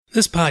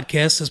This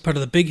podcast is part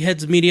of the Big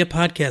Heads Media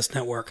Podcast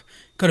Network.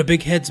 Go to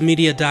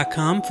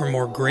bigheadsmedia.com for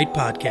more great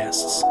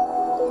podcasts.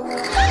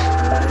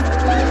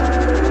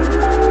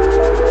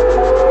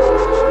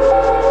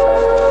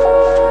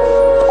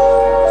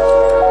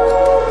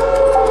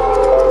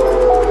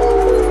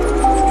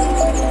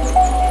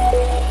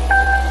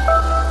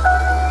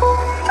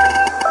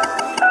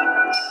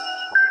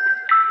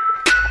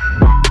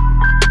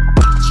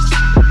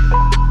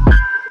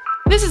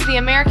 This is the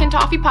American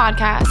Toffee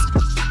Podcast,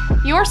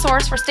 your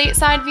source for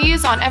stateside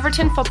views on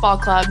Everton Football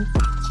Club.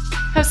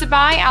 Hosted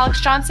by Alex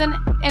Johnson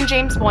and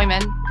James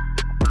Boyman.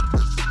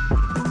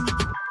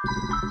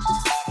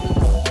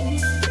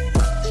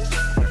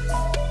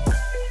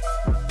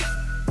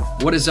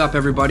 What is up,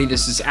 everybody?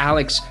 This is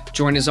Alex,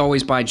 joined as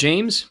always by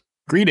James.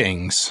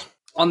 Greetings.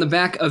 On the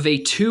back of a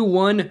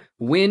 2-1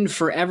 win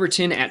for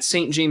Everton at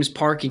St. James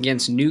Park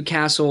against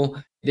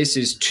Newcastle. This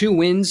is 2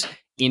 wins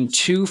in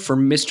 2 for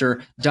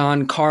Mr.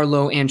 Don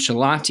Carlo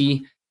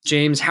Ancelotti.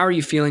 James, how are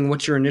you feeling?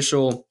 What's your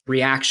initial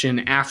reaction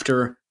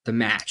after the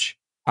match?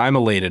 I'm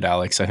elated,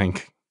 Alex. I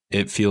think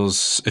it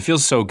feels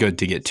so good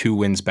to get 2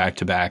 wins back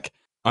to back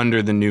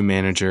under the new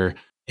manager,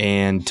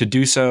 and to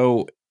do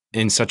so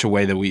in such a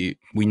way that we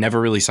never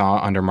really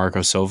saw under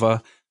Marco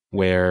Silva,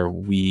 where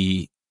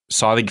we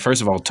saw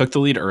first of all took the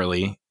lead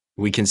early.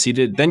 We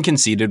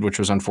conceded, which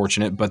was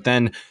unfortunate, but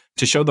then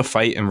to show the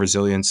fight and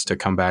resilience to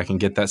come back and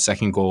get that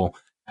second goal,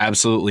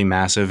 absolutely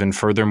massive. And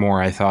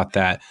furthermore, I thought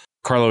that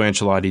Carlo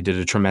Ancelotti did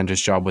a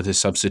tremendous job with his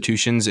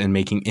substitutions and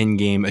making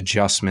in-game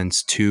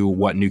adjustments to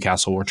what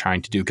Newcastle were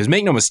trying to do. Because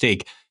make no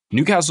mistake,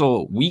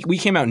 Newcastle, we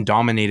came out and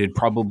dominated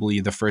probably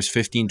the first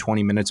 15,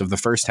 20 minutes of the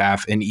first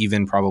half and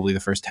even probably the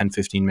first 10,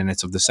 15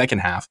 minutes of the second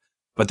half.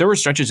 But there were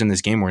stretches in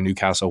this game where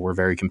Newcastle were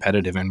very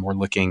competitive and were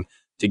looking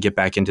to get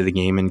back into the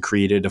game and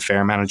created a fair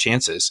amount of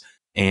chances.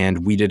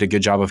 And we did a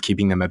good job of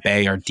keeping them at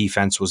bay. Our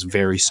defense was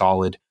very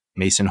solid.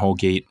 Mason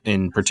Holgate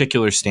in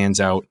particular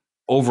stands out.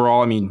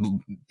 Overall, I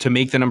mean, to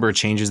make the number of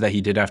changes that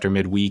he did after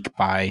midweek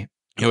by,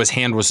 his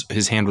hand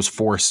was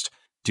forced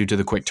due to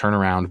the quick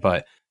turnaround,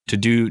 but to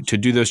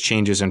do those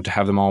changes and to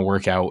have them all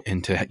work out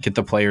and to get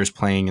the players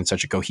playing in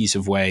such a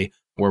cohesive way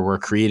where we're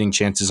creating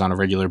chances on a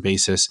regular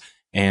basis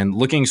and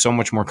looking so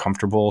much more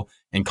comfortable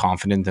and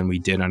confident than we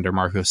did under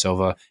Marco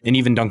Silva and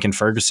even Duncan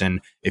Ferguson,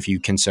 if you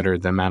consider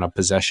the amount of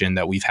possession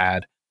that we've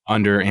had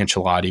under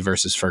Ancelotti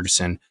versus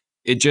Ferguson.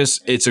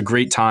 It's a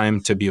great time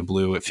to be a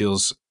Blue. It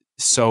feels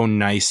so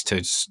nice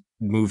to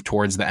move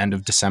towards the end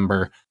of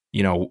December,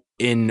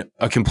 in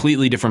a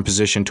completely different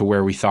position to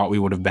where we thought we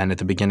would have been at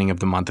the beginning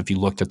of the month. If you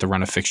looked at the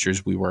run of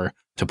fixtures we were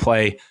to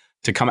play,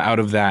 to come out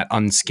of that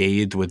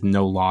unscathed with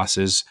no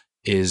losses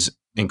is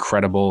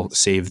incredible.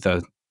 Save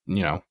the,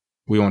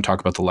 we won't talk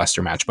about the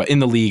Leicester match, but in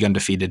the league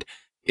undefeated.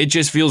 It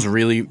just feels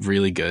really,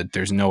 really good.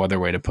 There's no other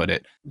way to put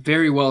it.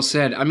 Very well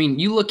said. I mean,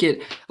 you look at,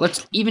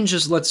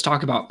 let's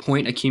talk about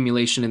point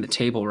accumulation in the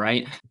table,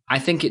 right? I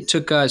think it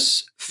took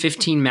us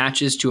 15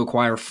 matches to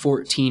acquire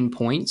 14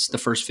 points, the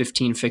first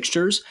 15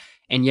 fixtures.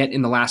 And yet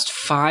in the last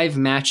 5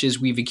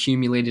 matches, we've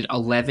accumulated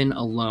 11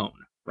 alone,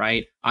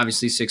 right?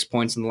 Obviously 6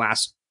 points in the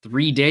last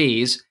 3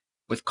 days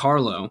with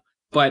Carlo.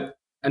 But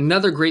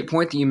another great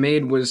point that you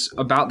made was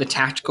about the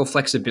tactical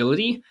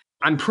flexibility.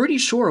 I'm pretty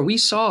sure we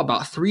saw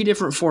about 3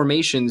 different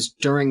formations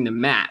during the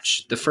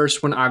match. The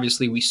first one,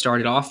 obviously, we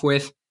started off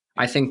with.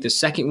 I think the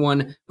second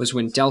one was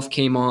when Delph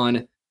came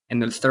on.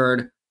 And the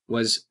third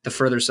was the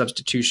further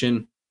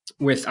substitution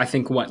with, I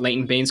think,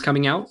 Leighton Baines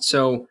coming out.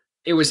 So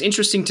it was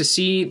interesting to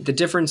see the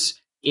difference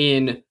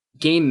in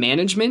game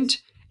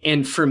management.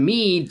 And for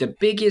me, the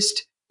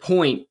biggest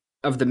point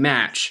of the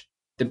match,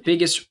 the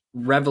biggest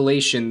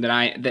revelation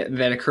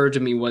that occurred to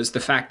me was the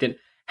fact that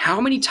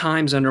how many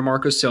times under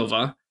Marco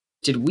Silva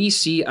did we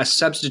see a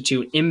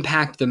substitute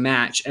impact the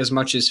match as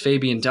much as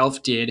Fabian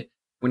Delph did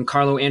when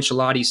Carlo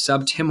Ancelotti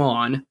subbed him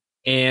on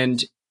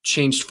and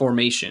changed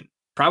formation?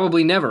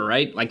 Probably never,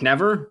 right? Like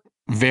never?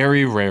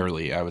 Very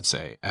rarely, I would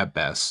say, at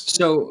best.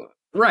 So,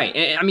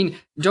 right. I mean,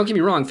 don't get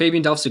me wrong.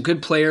 Fabian Delph's a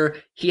good player.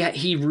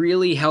 He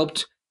really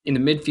helped in the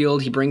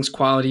midfield. He brings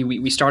quality.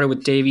 We started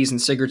with Davies and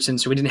Sigurdsson,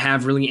 so we didn't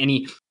have really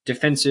any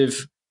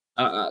defensive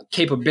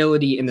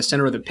capability in the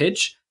center of the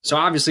pitch. So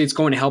obviously it's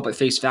going to help at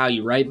face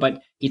value, right?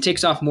 But he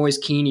takes off Moise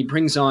Kean. He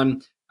brings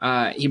on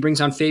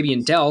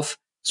Fabian Delph,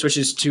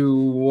 switches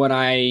to what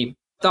I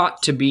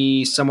thought to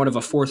be somewhat of a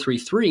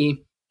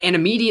 4-3-3, and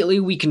immediately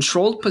we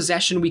controlled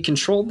possession. We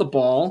controlled the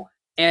ball,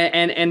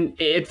 and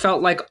it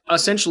felt like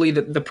essentially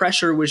the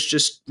pressure was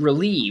just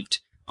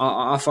relieved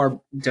off our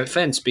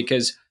defense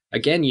because,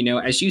 again,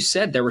 as you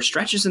said, there were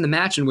stretches in the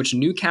match in which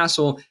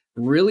Newcastle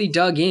really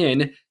dug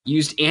in,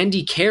 used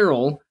Andy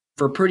Carroll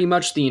for pretty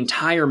much the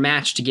entire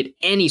match to get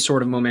any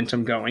sort of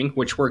momentum going,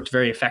 which worked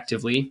very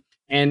effectively.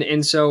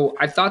 And so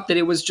I thought that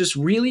it was just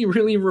really,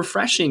 really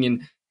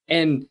refreshing.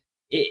 And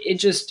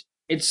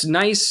it's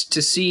nice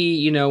to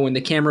see, when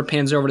the camera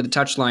pans over to the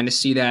touchline to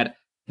see that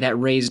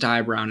raised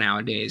eyebrow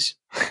nowadays.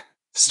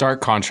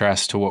 Stark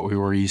contrast to what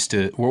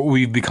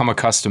we've become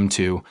accustomed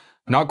to.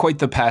 Not quite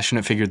the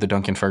passionate figure that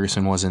Duncan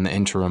Ferguson was in the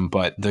interim,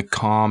 but the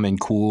calm and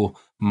cool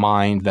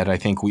mind that I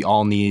think we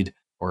all need,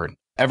 or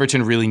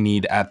Everton really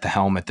need at the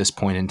helm at this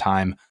point in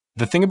time.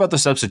 The thing about the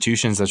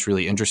substitutions that's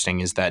really interesting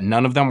is that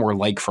none of them were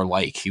like for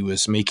like. He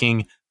was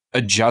making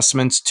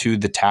adjustments to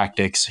the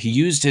tactics. He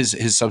used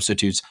his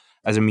substitutes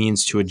as a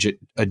means to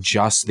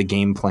adjust the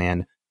game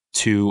plan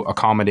to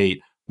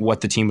accommodate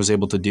what the team was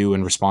able to do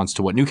in response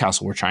to what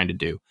Newcastle were trying to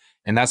do.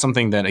 And that's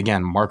something that,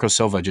 again, Marco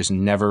Silva just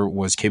never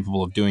was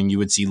capable of doing. You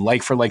would see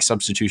like for like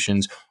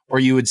substitutions, or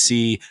you would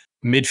see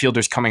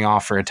midfielders coming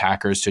off for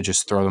attackers to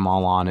just throw them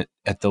all on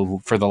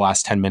for the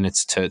last 10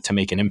 minutes to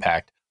make an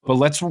impact. But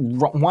let's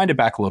wind it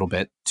back a little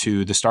bit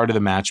to the start of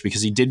the match,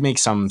 because he did make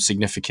some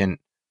significant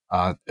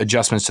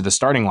adjustments to the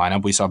starting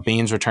lineup. We saw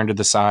Baines return to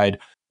the side.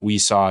 We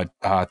saw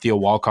Theo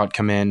Walcott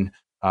come in,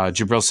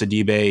 Djibril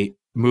Sidibe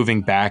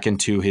moving back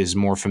into his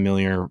more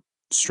familiar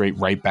straight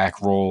right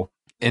back role.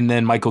 And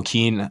then Michael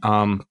Keane.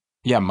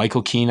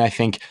 Michael Keane, I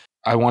think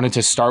I wanted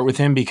to start with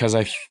him because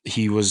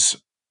he was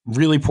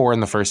really poor in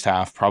the first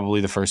half,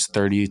 probably the first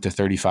 30 to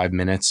 35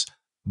 minutes.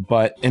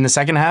 But in the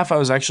second half, I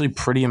was actually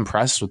pretty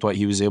impressed with what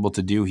he was able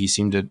to do. He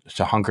seemed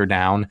to hunker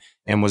down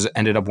and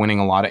ended up winning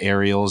a lot of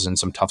aerials and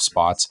some tough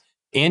spots.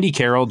 Andy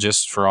Carroll,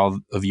 just for all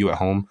of you at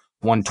home,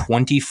 won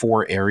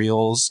 24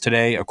 aerials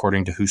today,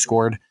 according to Who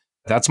Scored.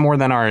 That's more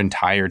than our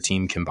entire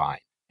team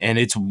combined. And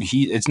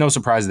it's no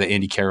surprise that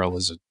Andy Carroll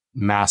is a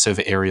massive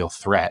aerial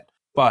threat,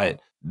 but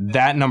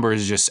that number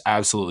is just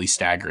absolutely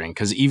staggering,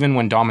 because even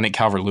when Dominic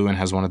Calvert-Lewin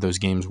has one of those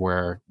games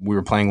where we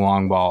were playing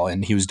long ball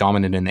and he was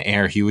dominant in the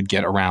air, he would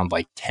get around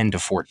like 10 to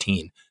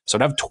 14. So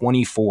to have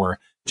 24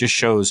 just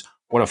shows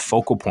what a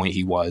focal point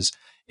he was.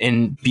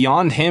 And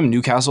beyond him,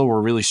 Newcastle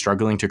were really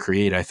struggling to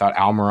create. I thought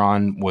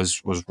Almiron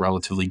was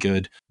relatively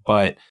good,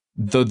 but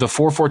the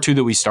 4-4-2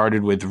 that we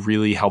started with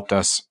really helped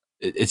us.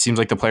 It seems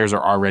like the players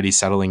are already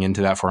settling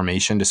into that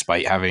formation,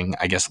 despite having,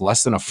 I guess,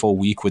 less than a full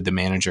week with the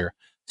manager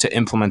to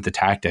implement the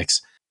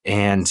tactics.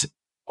 And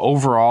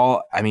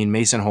overall, I mean,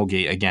 Mason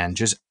Holgate, again,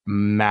 just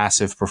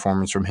massive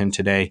performance from him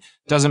today.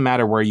 Doesn't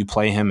matter where you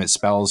play him at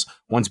spells.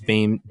 Once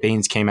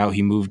Baines came out,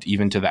 he moved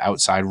even to the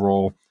outside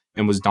role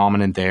and was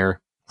dominant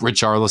there.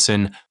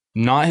 Richarlison,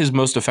 not his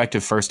most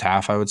effective first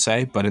half, I would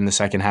say, but in the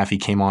second half, he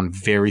came on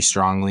very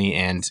strongly,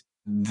 and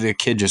the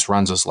kid just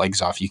runs his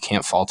legs off. You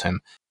can't fault him.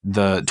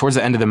 Towards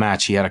the end of the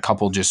match, he had a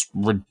couple just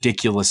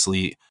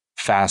ridiculously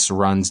fast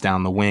runs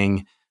down the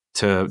wing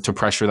to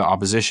pressure the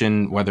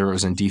opposition, whether it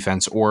was in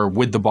defense or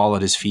with the ball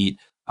at his feet.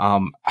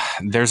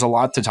 There's a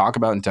lot to talk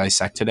about and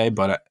dissect today,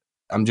 but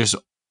I'm just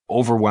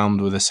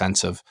overwhelmed with a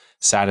sense of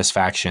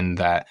satisfaction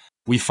that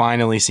we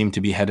finally seem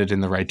to be headed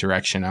in the right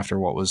direction after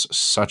what was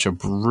such a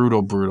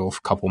brutal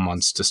couple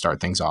months to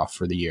start things off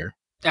for the year.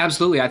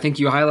 Absolutely. I think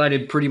you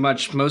highlighted pretty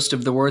much most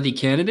of the worthy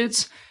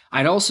candidates.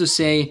 I'd also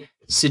say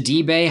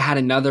Sidibe had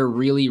another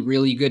really,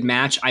 really good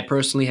match. I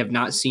personally have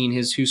not seen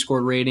his Who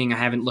Scored rating. I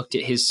haven't looked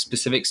at his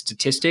specific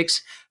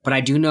statistics, but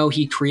I do know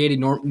he created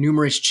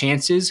numerous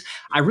chances.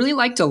 I really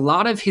liked a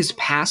lot of his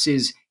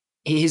passes,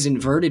 his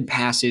inverted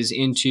passes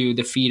into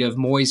the feet of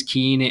Moise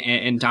Kean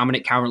and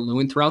Dominic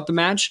Calvert-Lewin throughout the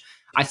match.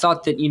 I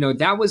thought that,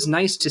 that was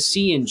nice to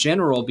see in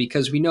general,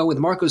 because we know with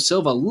Marco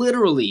Silva,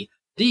 literally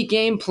the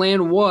game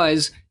plan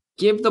was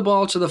give the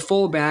ball to the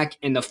fullback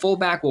and the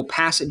fullback will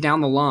pass it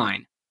down the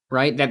line.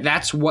 Right?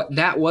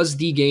 That was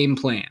the game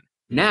plan.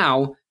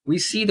 Now we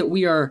see that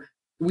we are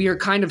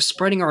kind of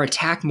spreading our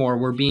attack more.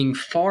 We're being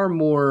far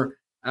more,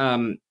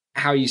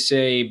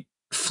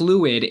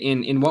 fluid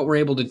in what we're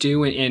able to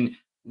do and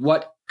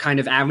what kind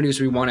of avenues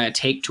we want to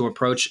take to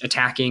approach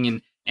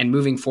attacking and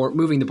moving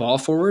the ball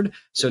forward.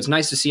 So it's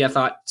nice to see. I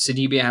thought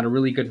Sidibe had a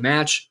really good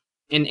match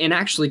and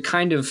actually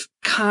kind of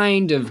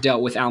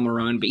dealt with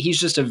Almiron, but he's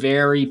just a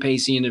very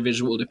pacey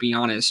individual, to be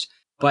honest.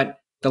 But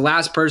the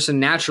last person,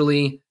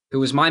 naturally, who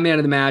was my man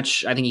of the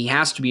match, I think he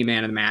has to be a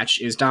man of the match,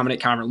 is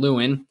Dominic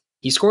Calvert-Lewin.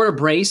 He scored a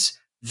brace,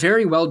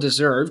 very well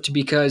deserved,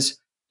 because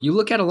you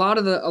look at a lot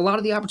of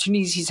the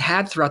opportunities he's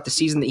had throughout the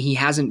season that he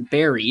hasn't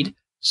buried.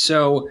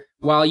 So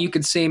while you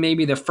could say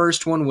maybe the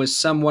first one was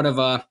somewhat of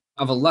a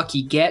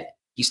lucky get,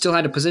 he still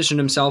had to position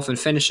himself and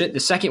finish it. The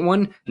second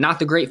one, not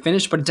the great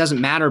finish, but it doesn't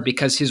matter,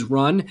 because his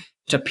run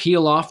to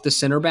peel off the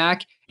center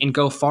back and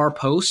go far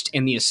post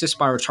and the assist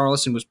by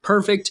Richarlison was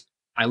perfect.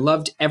 I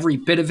loved every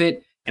bit of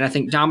it. And I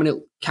think Dominic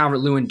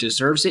Calvert-Lewin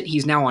deserves it.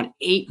 He's now on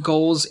 8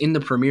 goals in the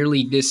Premier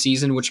League this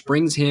season, which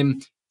brings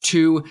him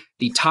to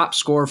the top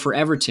scorer for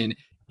Everton.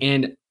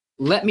 And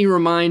let me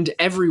remind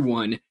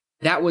everyone,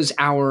 that was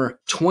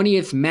our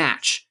 20th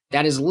match.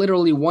 That is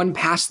literally one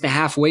past the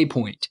halfway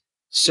point.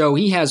 So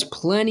he has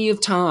plenty of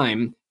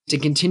time to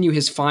continue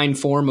his fine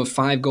form of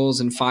 5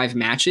 goals in 5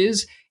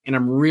 matches. And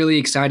I'm really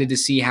excited to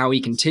see how he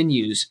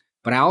continues.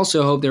 But I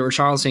also hope that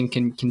Richarlison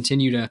can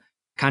continue to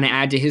kind of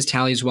add to his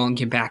tally as well and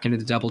get back into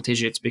the double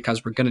digits,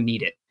 because we're going to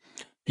need it.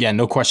 Yeah,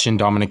 no question.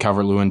 Dominic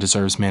Calvert-Lewin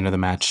deserves man of the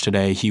match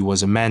today. He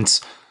was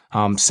immense.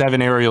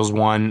 7 aerials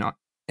won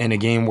in a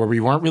game where we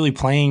weren't really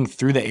playing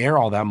through the air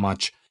all that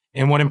much.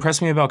 And what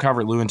impressed me about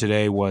Calvert-Lewin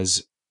today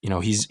was,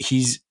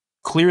 he's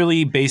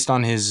clearly, based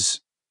on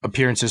his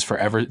appearances for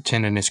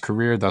Everton in his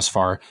career thus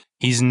far.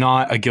 He's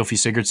not a Gylfi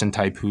Sigurdsson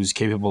type who's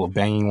capable of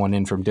banging one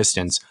in from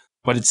distance,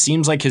 but it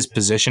seems like his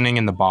positioning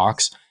in the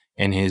box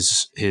and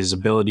his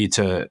ability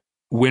to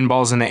win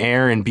balls in the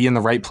air and be in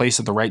the right place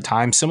at the right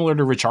time, similar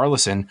to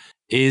Richarlison,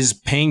 is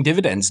paying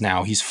dividends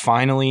now. He's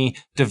finally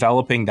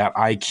developing that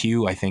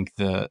IQ, I think,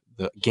 the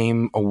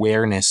game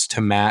awareness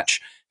to match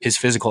his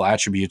physical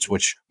attributes,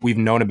 which we've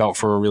known about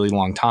for a really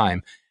long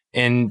time.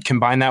 And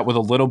combine that with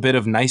a little bit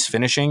of nice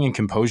finishing and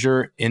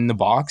composure in the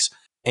box,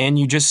 and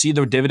you just see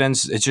the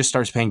dividends. It just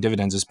starts paying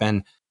dividends. It's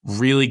been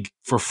really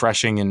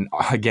refreshing. And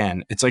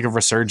again, it's like a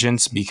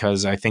resurgence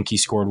because I think he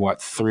scored,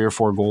 3 or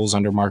 4 goals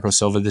under Marco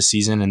Silva this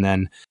season, and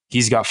then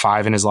he's got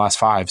 5 in his last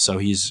 5. So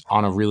he's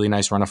on a really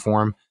nice run of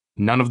form.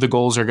 None of the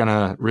goals are going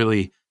to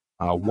really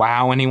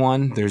wow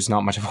anyone. There's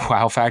not much of a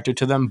wow factor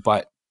to them,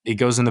 but it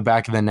goes in the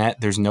back of the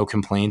net. There's no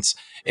complaints.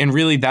 And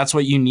really, that's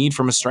what you need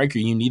from a striker.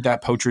 You need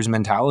that poacher's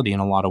mentality in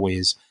a lot of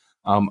ways.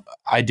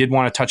 I did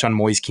want to touch on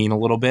Moise Kean a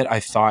little bit. I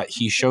thought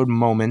he showed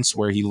moments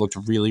where he looked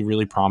really,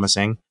 really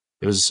promising.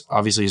 It was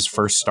obviously his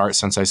first start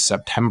since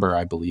September,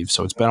 I believe.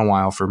 So it's been a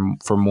while for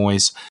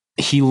Moise.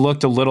 He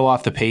looked a little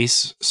off the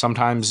pace.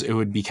 Sometimes it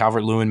would be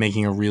Calvert-Lewin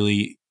making a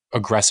really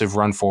aggressive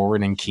run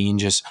forward, and Kean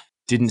just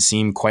didn't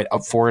seem quite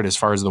up for it as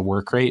far as the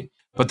work rate.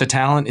 But the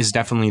talent is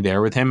definitely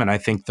there with him. And I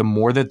think the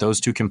more that those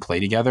two can play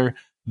together,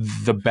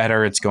 the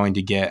better it's going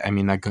to get. I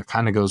mean, that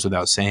kind of goes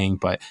without saying,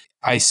 but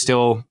I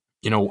still,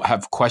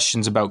 have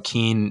questions about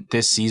Kean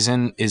this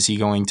season. Is he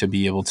going to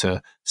be able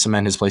to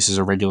cement his place as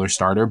a regular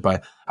starter?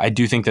 But I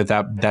do think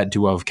that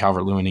duo of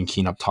Calvert-Lewin and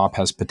Kean up top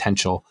has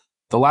potential.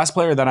 The last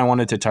player that I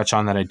wanted to touch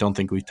on that I don't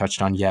think we've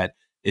touched on yet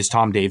is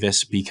Tom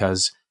Davies,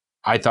 because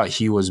I thought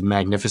he was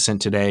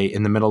magnificent today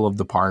in the middle of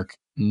the park.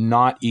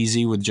 Not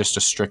easy with just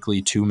a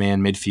strictly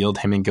 2-man midfield,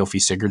 him and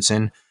Gylfi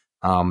Sigurdsson.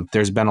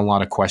 There's been a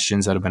lot of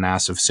questions that have been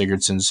asked of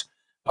Sigurdsson's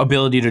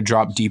ability to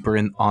drop deeper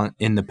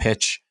in the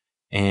pitch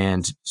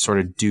and sort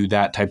of do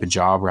that type of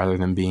job rather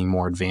than being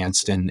more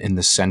advanced in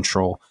the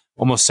central,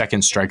 almost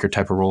second striker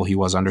type of role he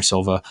was under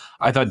Silva.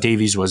 I thought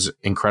Davies was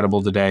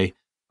incredible today.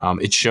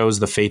 It shows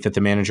the faith that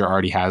the manager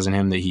already has in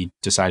him that he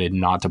decided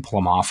not to pull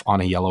him off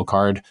on a yellow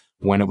card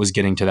when it was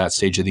getting to that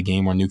stage of the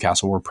game where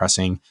Newcastle were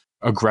pressing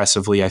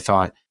aggressively. I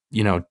thought,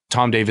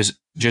 Tom Davies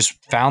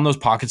just found those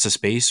pockets of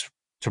space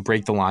to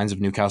break the lines of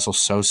Newcastle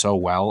so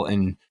well.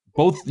 And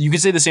both, you could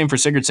say the same for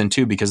Sigurdsson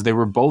too, because they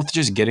were both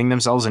just getting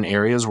themselves in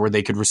areas where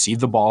they could receive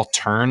the ball,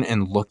 turn,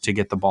 and look to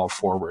get the ball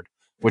forward,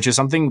 which is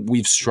something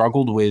we've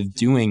struggled with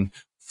doing,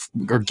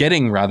 or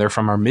getting rather,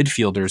 from our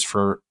midfielders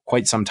for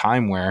quite some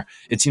time, where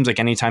it seems like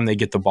anytime they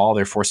get the ball,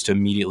 they're forced to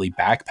immediately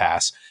back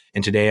pass.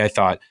 And today I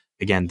thought,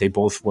 again, they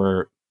both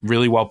were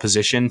really well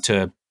positioned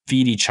to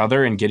feed each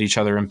other and get each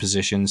other in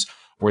positions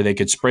where they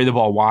could spray the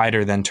ball wide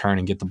or then turn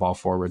and get the ball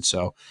forward.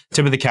 So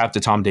tip of the cap to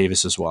Tom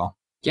Davies as well.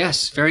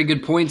 Yes, very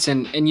good points.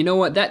 And you know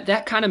what?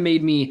 That kind of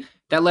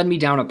led me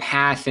down a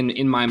path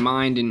in my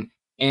mind,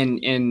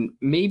 and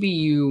maybe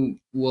you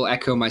will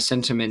echo my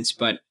sentiments,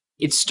 but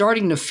it's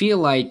starting to feel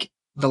like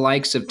the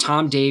likes of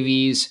Tom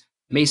Davies,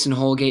 Mason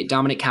Holgate,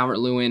 Dominic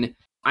Calvert-Lewin,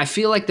 I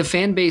feel like the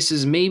fan base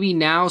is maybe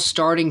now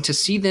starting to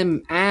see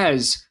them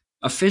as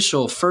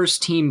official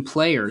first team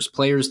players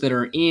that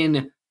are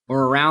in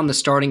or around the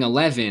starting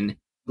 11.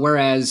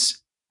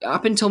 Whereas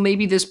up until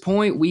maybe this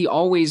point, we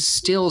always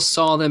still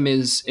saw them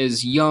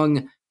as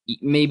young,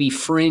 maybe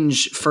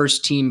fringe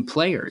first team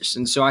players.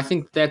 And so I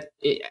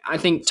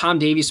think Tom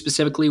Davies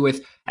specifically,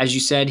 with, as you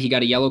said, he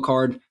got a yellow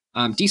card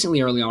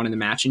decently early on in the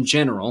match in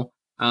general.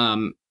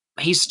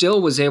 He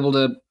still was able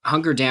to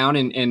hunker down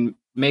and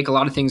make a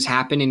lot of things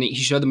happen. And he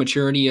showed the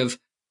maturity of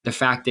the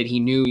fact that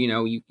he knew,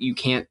 you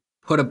can't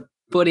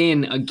put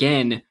in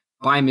again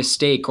by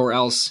mistake, or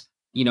else,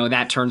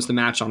 that turns the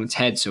match on its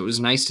head. So it was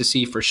nice to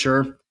see for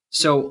sure.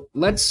 So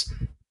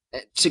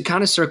to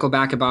kind of circle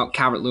back about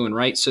Calvert-Lewin,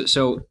 right?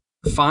 So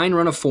fine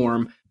run of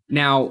form.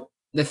 Now,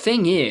 the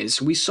thing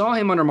is, we saw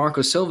him under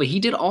Marco Silva. He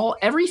did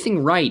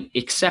everything right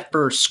except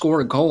for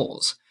score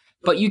goals.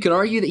 But you could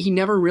argue that he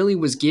never really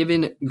was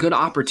given good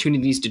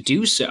opportunities to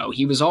do so.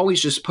 He was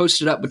always just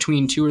posted up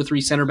between 2 or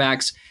 3 center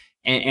backs,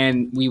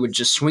 and we would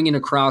just swing it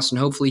across, and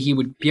hopefully he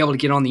would be able to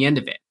get on the end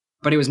of it.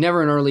 But it was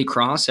never an early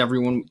cross.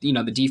 Everyone,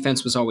 the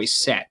defense was always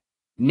set.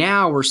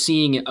 Now we're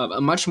seeing a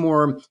much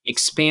more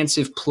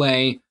expansive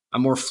play, a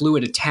more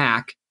fluid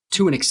attack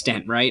to an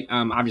extent, right?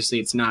 Obviously,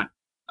 it's not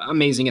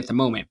amazing at the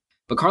moment.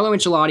 But Carlo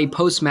Ancelotti,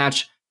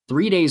 post-match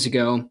 3 days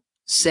ago,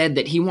 said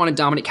that he wanted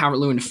Dominic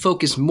Calvert-Lewin to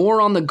focus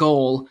more on the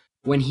goal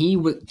when he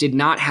did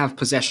not have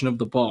possession of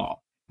the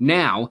ball.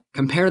 Now,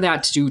 compare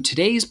that to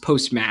today's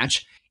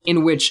post-match,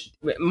 in which,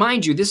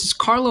 mind you, this is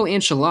Carlo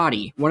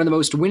Ancelotti, one of the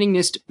most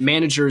winningest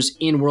managers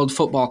in world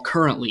football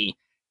currently.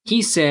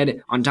 He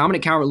said on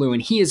Dominic Calvert-Lewin,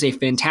 he is a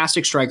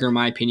fantastic striker, in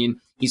my opinion.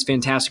 He's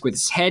fantastic with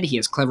his head. He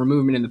has clever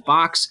movement in the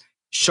box,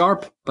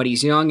 sharp, but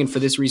he's young, and for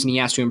this reason, he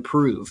has to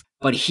improve.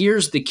 But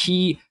here's the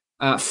key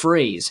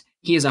phrase.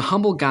 He is a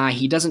humble guy.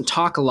 He doesn't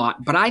talk a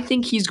lot, but I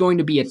think he's going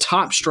to be a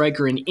top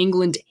striker in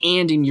England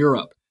and in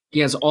Europe.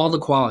 He has all the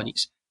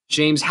qualities.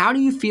 James, how do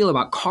you feel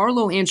about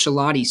Carlo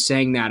Ancelotti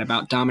saying that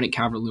about Dominic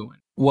Calvert-Lewin?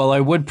 Well, I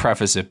would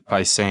preface it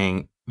by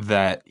saying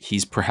that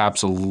he's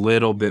perhaps a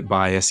little bit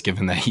biased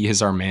given that he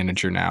is our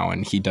manager now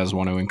and he does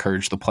want to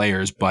encourage the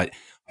players. But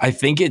I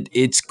think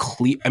it's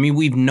clear. I mean,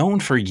 we've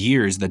known for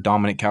years that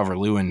Dominic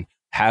Calvert-Lewin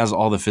has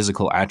all the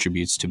physical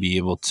attributes to be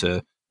able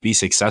to be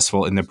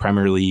successful in the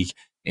Premier League.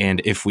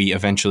 And if we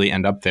eventually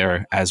end up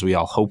there, as we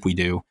all hope we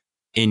do,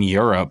 in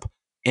Europe.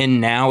 And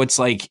now it's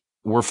like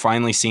we're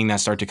finally seeing that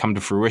start to come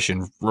to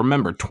fruition.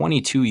 Remember,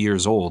 22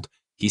 years old,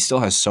 he still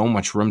has so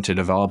much room to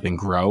develop and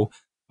grow.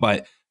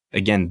 But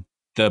again,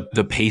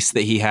 the pace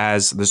that he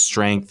has, the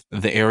strength,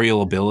 the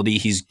aerial ability,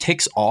 he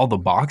ticks all the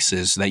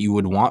boxes that you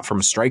would want from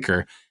a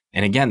striker.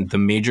 And again, the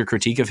major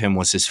critique of him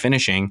was his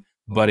finishing.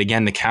 But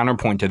again, the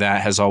counterpoint to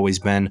that has always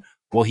been,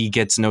 well, he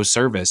gets no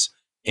service.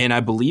 And I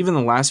believe in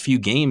the last few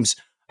games,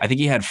 I think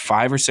he had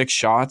 5 or 6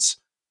 shots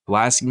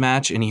last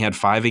match, and he had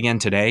 5 again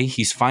today.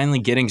 He's finally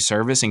getting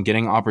service and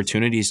getting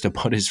opportunities to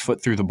put his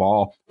foot through the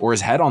ball or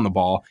his head on the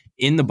ball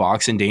in the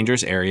box in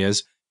dangerous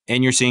areas.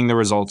 And you're seeing the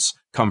results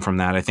come from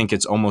that. I think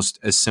it's almost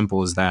as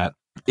simple as that.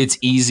 It's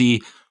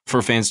easy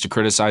for fans to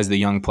criticize the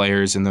young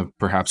players and the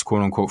perhaps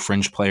quote unquote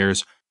fringe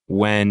players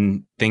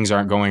when things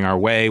aren't going our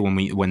way,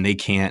 when they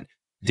can't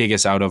dig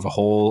us out of a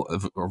hole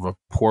of a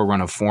poor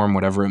run of form,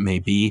 whatever it may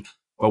be.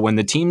 But when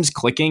the team's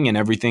clicking and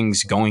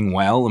everything's going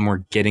well and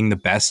we're getting the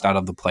best out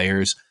of the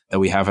players that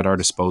we have at our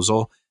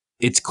disposal,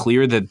 it's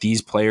clear that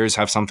these players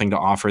have something to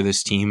offer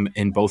this team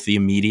in both the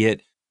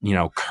immediate,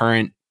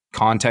 current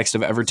context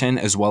of Everton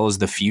as well as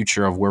the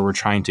future of where we're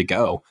trying to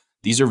go.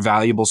 These are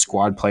valuable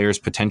squad players,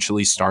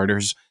 potentially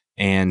starters,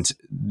 and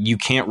you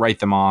can't write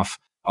them off,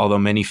 although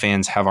many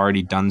fans had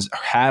already done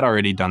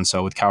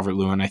so with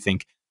Calvert-Lewin. I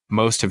think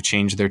most have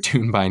changed their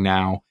tune by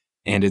now.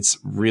 And it's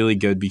really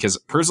good because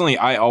personally,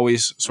 I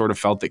always sort of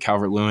felt that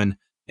Calvert-Lewin,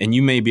 and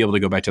you may be able to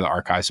go back to the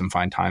archives and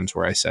find times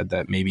where I said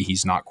that maybe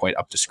he's not quite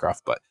up to scruff,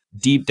 but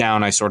deep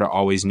down, I sort of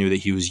always knew that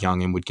he was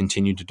young and would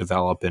continue to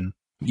develop. And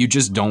you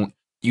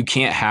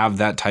can't have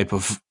that type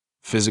of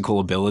physical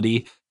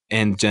ability.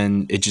 And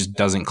then it just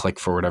doesn't click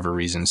for whatever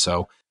reason.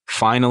 So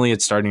finally,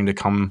 it's starting to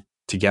come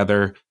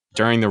together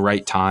during the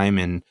right time.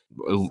 And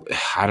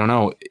I don't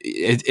know.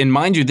 And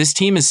mind you, this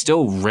team is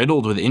still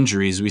riddled with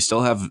injuries. We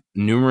still have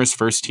numerous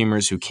first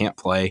teamers who can't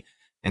play.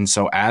 And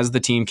so as the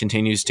team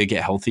continues to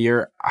get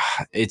healthier,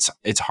 it's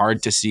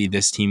hard to see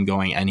this team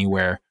going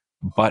anywhere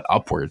but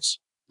upwards.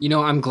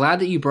 I'm glad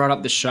that you brought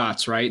up the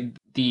shots, right?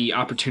 The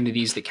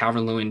opportunities that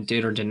Calvert-Lewin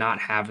did or did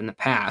not have in the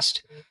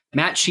past.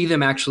 Matt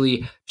Cheatham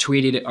actually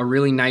tweeted a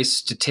really nice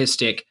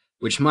statistic,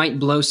 which might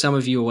blow some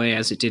of you away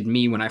as it did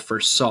me when I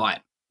first saw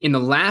it. In the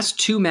last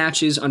 2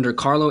 matches under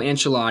Carlo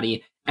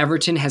Ancelotti,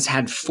 Everton has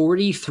had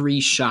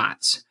 43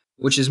 shots,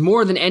 which is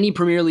more than any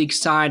Premier League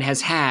side has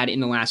had in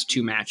the last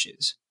 2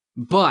 matches.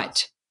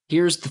 But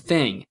here's the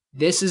thing.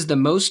 This is the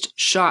most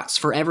shots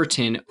for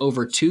Everton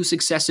over 2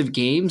 successive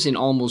games in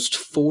almost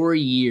 4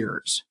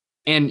 years.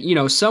 And,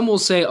 some will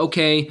say,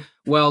 okay,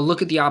 well,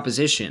 look at the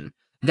opposition.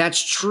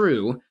 That's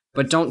true,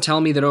 but don't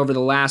tell me that over the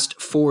last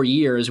 4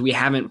 years, we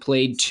haven't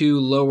played 2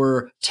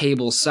 lower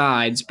table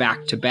sides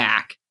back to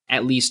back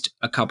at least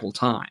a couple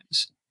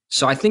times.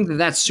 So I think that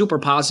that's super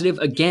positive.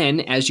 Again,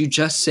 as you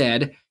just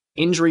said,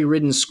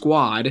 injury-ridden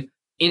squad.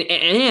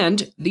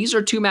 And these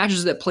are 2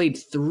 matches that played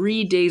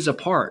 3 days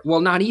apart.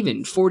 Well, not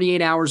even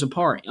 48 hours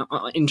apart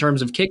in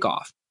terms of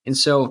kickoff. And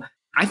so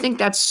I think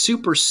that's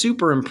super,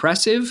 super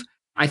impressive.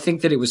 I think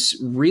that it was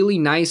really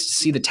nice to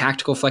see the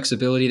tactical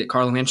flexibility that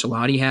Carlo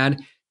Ancelotti had,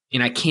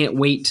 and I can't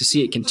wait to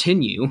see it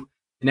continue.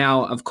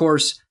 Now, of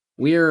course,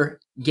 we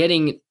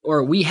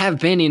have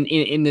been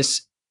in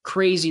this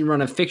crazy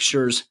run of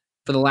fixtures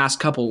for the last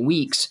couple of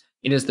weeks.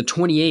 It is the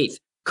 28th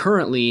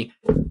currently,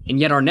 and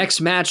yet our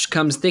next match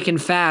comes thick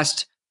and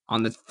fast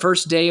on the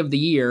first day of the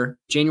year,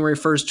 January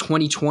 1st,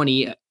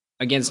 2020,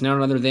 against none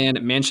other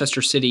than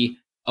Manchester City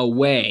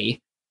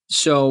away.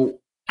 So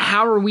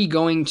how are we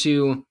going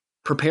to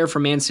prepare for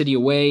Man City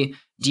away?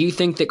 Do you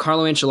think that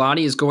Carlo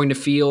Ancelotti is going to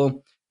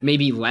feel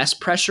maybe less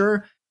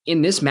pressure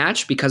in this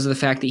match because of the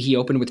fact that he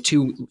opened with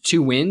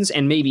two wins,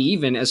 and maybe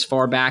even as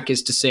far back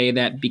as to say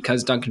that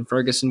because Duncan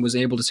Ferguson was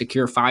able to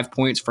secure 5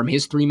 points from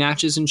his 3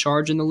 matches in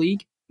charge in the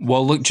league?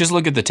 Well, look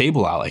at the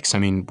table, Alex. I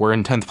mean, we're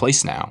in 10th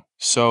place now.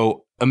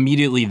 So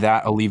immediately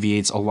that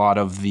alleviates a lot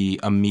of the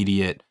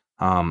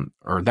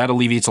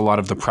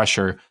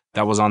pressure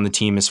that was on the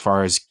team as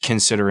far as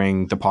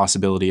considering the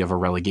possibility of a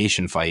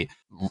relegation fight.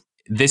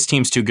 This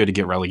team's too good to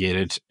get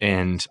relegated,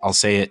 and I'll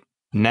say it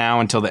now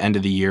until the end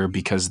of the year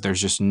because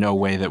there's just no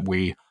way that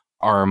we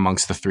are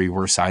amongst the 3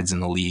 worst sides in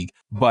the league.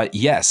 But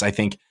yes, I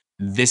think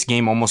this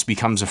game almost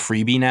becomes a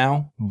freebie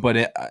now.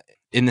 But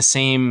in the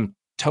same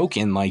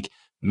token, like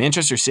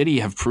Manchester City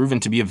have proven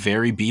to be a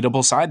very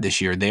beatable side this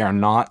year. They are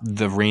not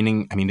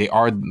they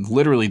are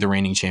literally the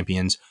reigning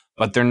champions,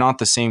 but they're not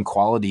the same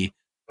quality.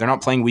 They're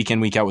not playing week in,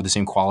 week out with the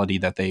same quality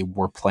that they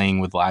were playing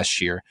with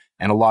last year.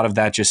 And a lot of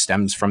that just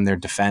stems from their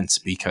defense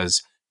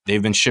because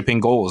they've been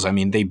shipping goals. I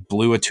mean, they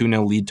blew a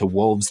 2-0 lead to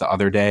Wolves the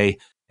other day.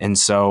 And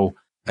so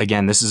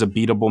again, this is a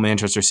beatable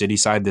Manchester City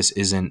side. This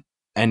isn't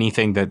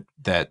anything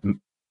that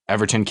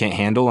Everton can't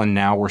handle. And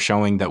now we're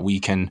showing that we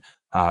can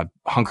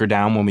hunker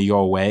down when we go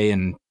away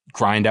and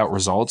grind out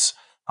results.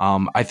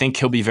 I think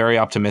he'll be very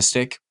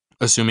optimistic,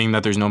 assuming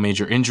that there's no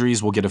major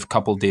injuries. We'll get a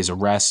couple of days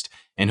of rest,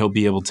 and he'll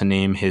be able to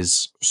name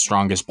his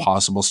strongest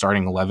possible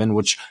starting 11,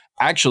 which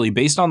actually,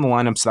 based on the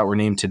lineups that were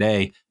named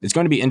today, it's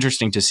going to be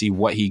interesting to see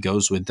what he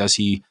goes with. Does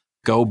he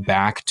go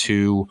back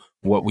to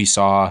what we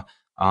saw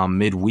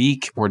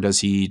midweek, or does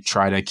he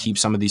try to keep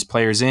some of these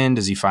players in?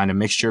 Does he find a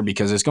mixture?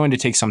 Because it's going to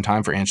take some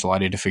time for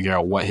Ancelotti to figure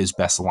out what his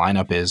best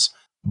lineup is.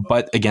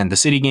 But again, the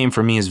City game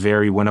for me is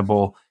very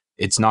winnable.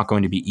 It's not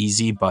going to be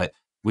easy, but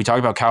we talk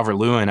about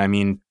Calvert-Lewin. I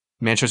mean,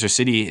 Manchester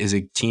City is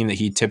a team that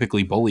he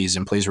typically bullies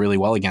and plays really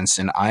well against.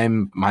 And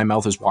my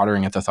mouth is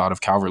watering at the thought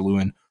of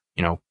Calvert-Lewin,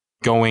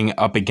 going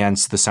up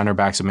against the center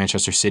backs of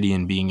Manchester City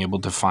and being able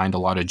to find a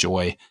lot of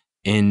joy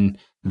in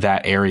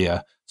that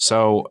area.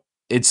 So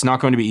it's not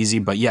going to be easy,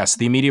 but yes,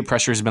 the immediate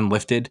pressure has been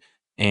lifted.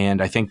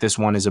 And I think this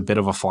one is a bit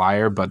of a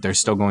flyer, but they're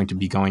still going to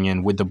be going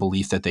in with the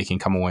belief that they can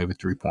come away with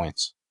 3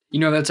 points.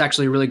 That's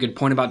actually a really good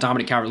point about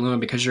Dominic Calvert-Lewin,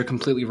 because you're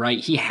completely right.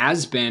 He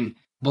has been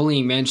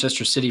bullying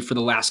Manchester City for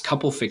the last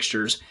couple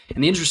fixtures.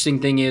 And the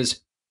interesting thing is,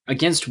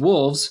 against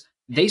Wolves,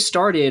 they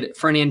started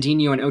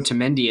Fernandinho and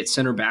Otamendi at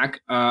center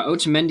back.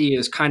 Otamendi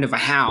is kind of a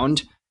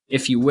hound,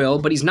 if you will,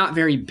 but he's not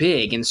very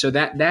big. And so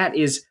that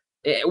is,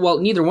 well,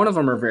 neither one of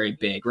them are very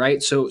big,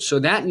 right? So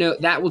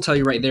that will tell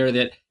you right there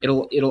that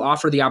it'll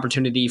offer the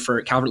opportunity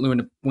for Calvert-Lewin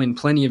to win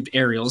plenty of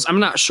aerials. I'm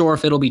not sure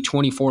if it'll be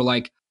 24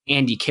 like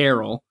Andy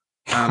Carroll,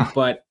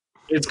 but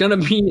it's going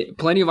to be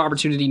plenty of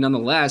opportunity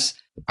nonetheless.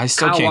 I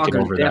still Kyle can't Walker,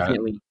 get over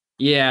definitely. That.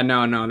 Yeah,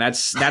 no,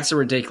 that's a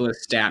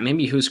ridiculous stat.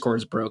 Maybe who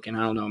scores broken.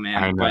 I don't know,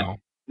 man. I know. But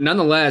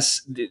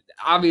nonetheless,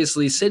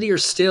 obviously, City are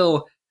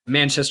still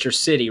Manchester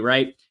City,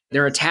 right?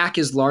 Their attack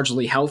is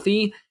largely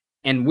healthy,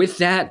 and with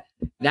that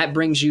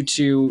brings you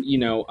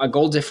to a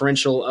goal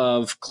differential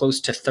of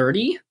close to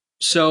 30.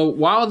 So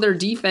while their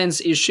defense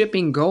is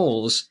shipping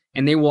goals,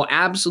 and they will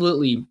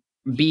absolutely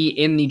be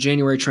in the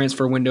January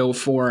transfer window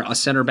for a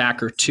center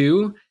back or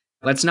two,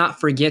 let's not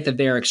forget that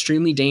they are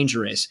extremely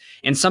dangerous.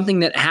 And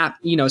something that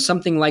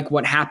something like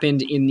what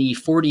happened in the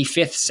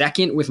 45th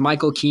second with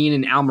Michael Keane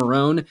and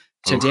Almiron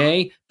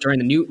today during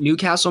the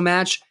Newcastle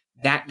match,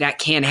 that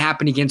can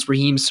happen against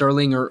Raheem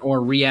Sterling or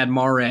Riyad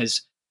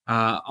Mahrez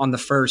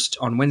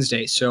on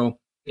Wednesday. So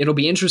it'll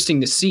be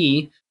interesting to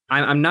see.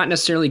 I'm not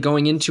necessarily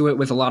going into it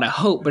with a lot of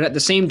hope, but at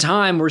the same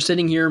time, we're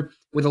sitting here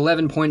with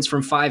 11 points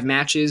from 5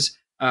 matches,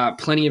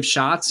 plenty of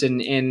shots,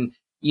 and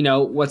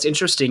what's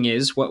interesting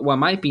is what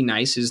might be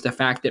nice is the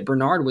fact that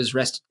Bernard was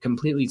rested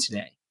completely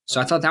today.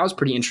 So I thought that was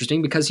pretty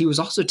interesting because he was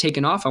also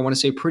taken off, I want to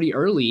say, pretty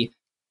early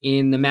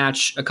in the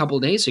match a couple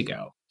of days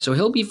ago. So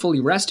he'll be fully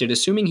rested,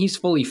 assuming he's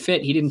fully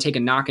fit. He didn't take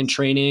a knock in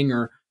training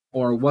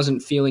or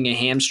wasn't feeling a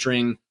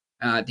hamstring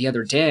the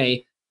other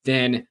day.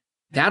 Then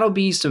that'll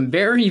be some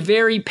very,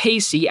 very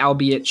pacey,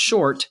 albeit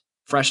short,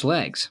 fresh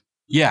legs.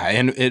 Yeah,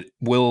 and it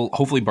will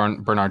hopefully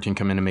Bernard can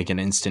come in and make an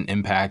instant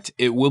impact.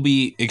 It will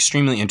be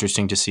extremely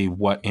interesting to see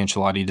what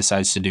Ancelotti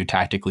decides to do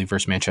tactically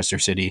versus Manchester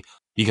City,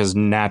 because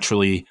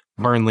naturally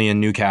Burnley and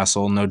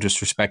Newcastle, no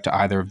disrespect to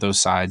either of those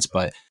sides,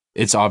 but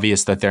it's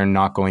obvious that they're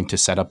not going to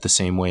set up the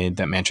same way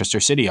that Manchester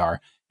City are.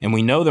 And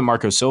we know that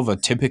Marco Silva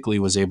typically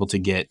was able to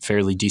get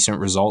fairly decent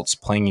results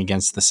playing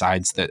against the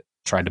sides that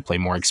tried to play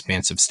more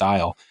expansive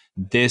style.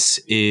 This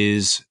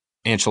is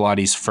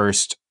Ancelotti's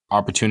first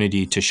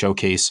opportunity to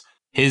showcase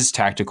his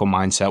tactical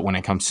mindset when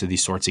it comes to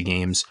these sorts of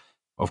games.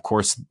 Of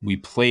course, we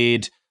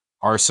played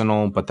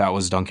Arsenal, but that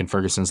was Duncan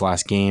Ferguson's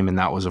last game, and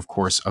that was, of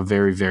course, a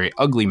very, very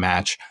ugly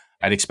match.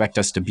 I'd expect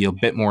us to be a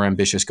bit more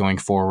ambitious going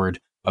forward,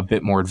 a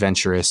bit more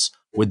adventurous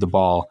with the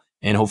ball,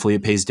 and hopefully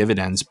it pays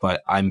dividends.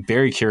 But I'm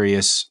very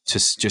curious to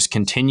just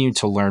continue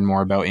to learn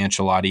more about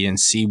Ancelotti and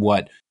see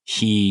what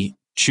he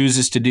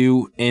chooses to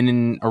do in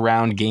and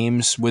around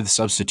games with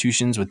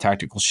substitutions, with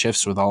tactical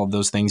shifts, with all of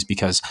those things,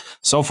 because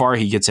so far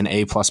he gets an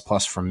A++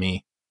 from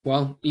me.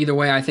 Well, either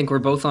way, I think we're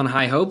both on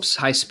high hopes,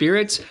 high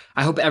spirits.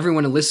 I hope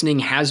everyone listening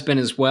has been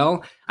as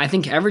well. I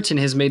think Everton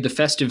has made the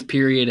festive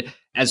period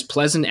as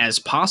pleasant as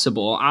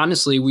possible.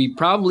 Honestly, we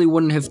probably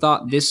wouldn't have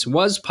thought this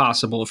was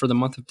possible for the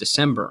month of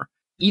December.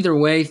 Either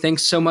way,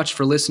 thanks so much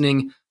for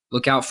listening.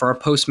 Look out for our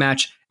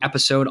post-match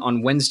episode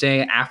on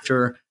Wednesday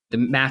after the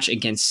match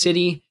against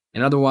City.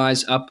 And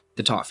otherwise, up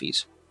the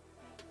Toffees.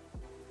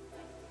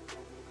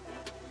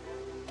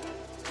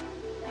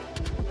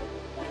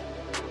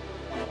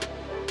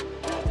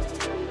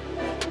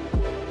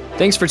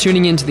 Thanks for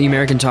tuning in to the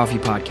American Toffee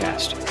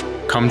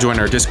Podcast. Come join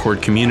our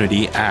Discord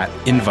community at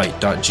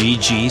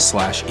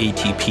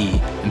invite.gg/ATP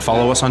and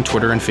follow us on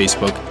Twitter and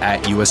Facebook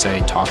at USA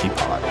Toffee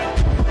Pod.